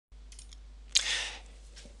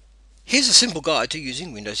Here's a simple guide to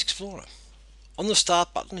using Windows Explorer. On the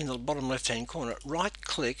Start button in the bottom left hand corner, right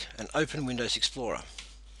click and open Windows Explorer.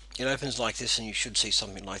 It opens like this and you should see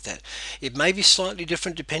something like that. It may be slightly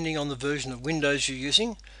different depending on the version of Windows you're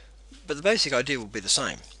using, but the basic idea will be the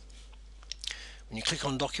same. When you click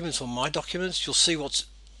on Documents or My Documents, you'll see what's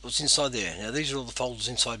inside there. Now these are all the folders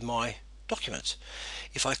inside My Documents.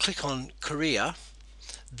 If I click on Career,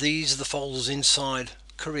 these are the folders inside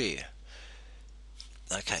Career.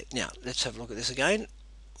 Okay, now let's have a look at this again.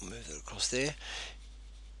 Move that across there.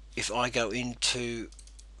 If I go into,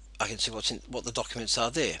 I can see what the documents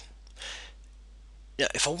are there. Now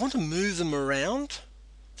if I want to move them around,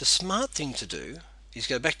 the smart thing to do is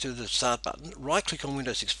go back to the Start button, right click on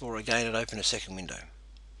Windows Explorer again and open a second window.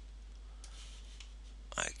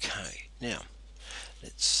 Okay, now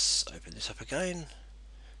let's open this up again,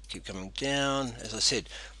 keep coming down. As I said,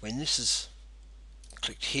 when this is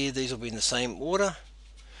clicked here, these will be in the same order.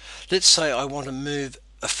 Let's say I want to move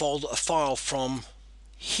a file from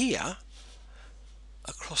here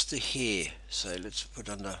across to here. So let's put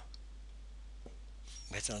under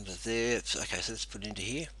there. Okay, so let's put it into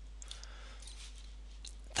here.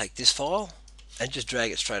 Take this file and just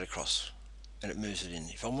drag it straight across and it moves it in.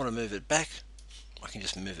 If I want to move it back, I can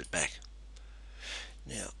just move it back.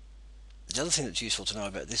 Now the other thing that's useful to know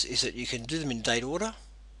about this is that you can do them in date order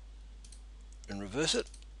and reverse it,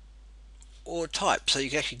 or type, so you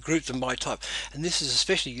can actually group them by type. And this is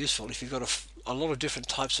especially useful if you've got a lot of different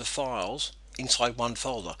types of files inside one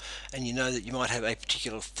folder, and you know that you might have a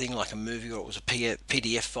particular thing like a movie, or it was a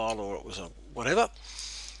PDF file, or it was a whatever.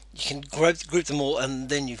 You can group them all, and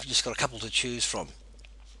then you've just got a couple to choose from.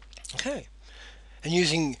 Okay, and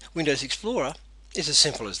using Windows Explorer is as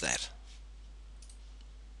simple as that.